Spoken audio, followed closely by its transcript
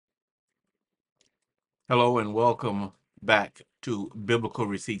Hello and welcome back to Biblical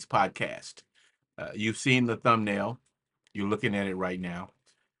Receipts Podcast. You've seen the thumbnail. You're looking at it right now.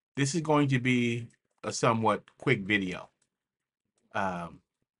 This is going to be a somewhat quick video. Um,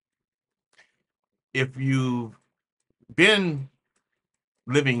 if you've been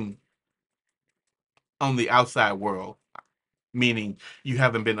living on the outside world, meaning you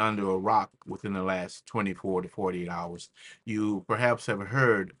haven't been under a rock within the last 24 to 48 hours, you perhaps have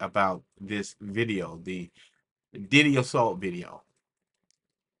heard about this video, the Diddy assault video.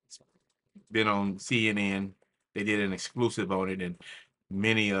 Been on CNN. They did an exclusive on it, and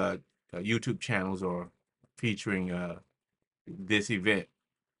many YouTube channels are featuring this event.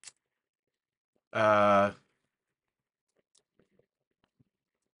 Uh,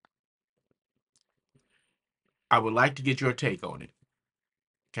 I would like to get your take on it.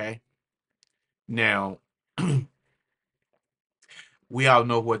 Okay. Now, we all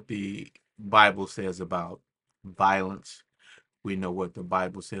know what the Bible says about violence. We know what the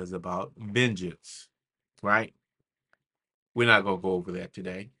Bible says about vengeance, right? We're not gonna go over that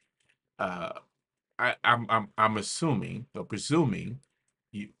today. Uh, I'm assuming or presuming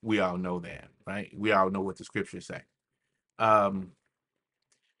we all know that, right? We all know what the scriptures say. Um,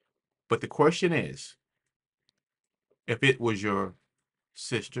 but the question is, if it was your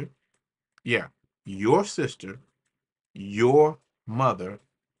sister, yeah, your sister, your mother,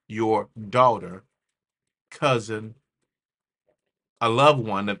 your daughter, cousin, a loved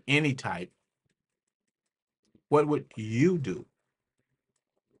one of any type, what would you do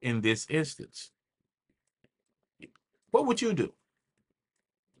in this instance? What would you do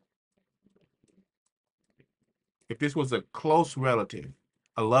if this was a close relative,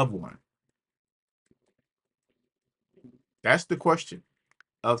 a loved one? That's the question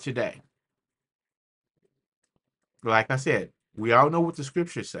of today. Like I said, we all know what the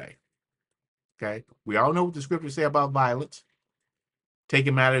scriptures say. Okay, we all know what the scriptures say about violence,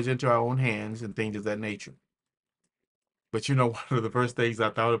 taking matters into our own hands, and things of that nature. But one of the first things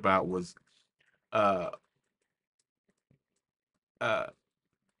I thought about was uh, uh,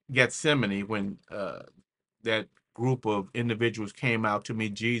 Gethsemane when that group of individuals came out to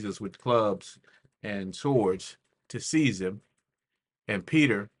meet Jesus with clubs and swords to seize him, and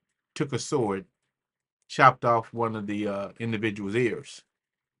Peter took a sword, chopped off one of the individual's ears.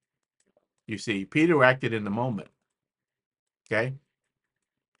 You see, Peter acted in the moment, okay?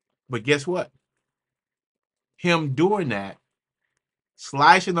 But guess what? Him doing that,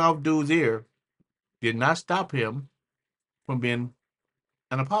 slicing off dude's ear, did not stop him from being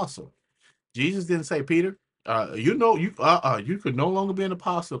an apostle. Jesus didn't say, Peter, you could no longer be an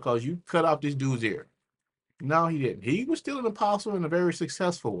apostle because you cut off this dude's ear. No, he didn't. He was still an apostle and a very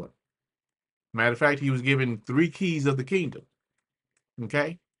successful one. Matter of fact, he was given 3 keys of the kingdom.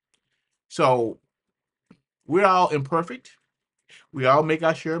 Okay, so we're all imperfect. We all make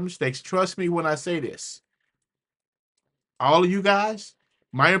our share of mistakes. Trust me when I say this. All of you guys,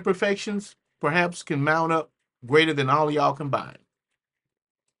 my imperfections perhaps can mount up greater than all of y'all combined.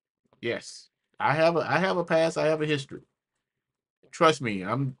 Yes, I have a past. I have a history. Trust me,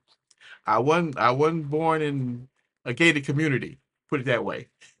 I wasn't born in a gated community. Put it that way.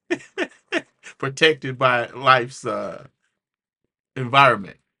 Protected by life's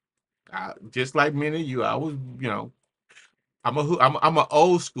environment. Just like many of you, I was, I'm a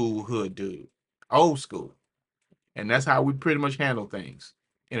old school hood dude, old school, and that's how we pretty much handle things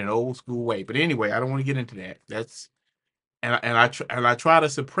in an old school way. But anyway, I don't want to get into that. That's and I try to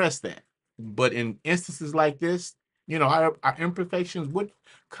suppress that. But in instances like this, our imperfections would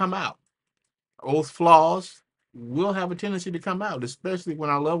come out. Those flaws will have a tendency to come out, especially when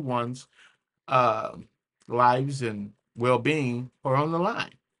our loved ones' uh, lives and well-being are on the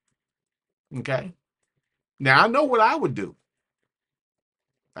line. Okay. Now I know what I would do,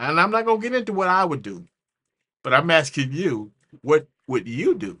 and I'm not gonna get into what I would do, but I'm asking you, what would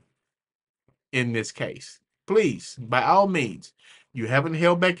you do in this case? Please, by all means, you haven't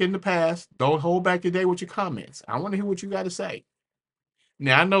held back in the past. Don't hold back today with your comments. I want to hear what you got to say.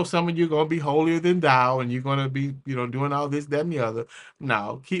 Now I know some of you are gonna be holier than thou, and you're gonna be, doing all this, that, and the other.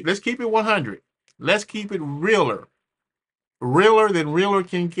 Now, let's keep it 100. Let's keep it realer than realer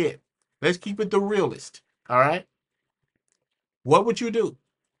can get. Let's keep it the realest. All right. What would you do?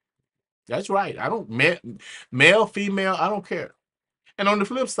 That's right. I don't male, female. I don't care. And on the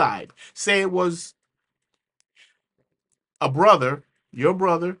flip side, say it was a brother, your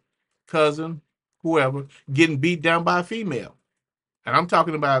brother, cousin, whoever, getting beat down by a female, and I'm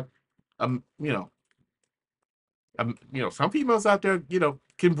talking about, um, you know, some females out there,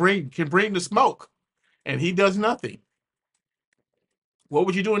 can bring the smoke, and he does nothing. What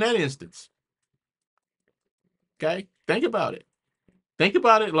would you do in that instance? Okay? Think about it. Think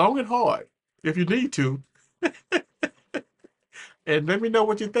about it long and hard if you need to, and let me know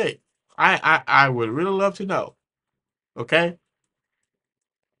what you think. I would really love to know. Okay?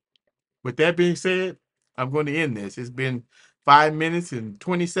 With that being said, I'm going to end this. It's been 5 minutes and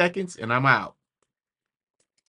 20 seconds, and I'm out.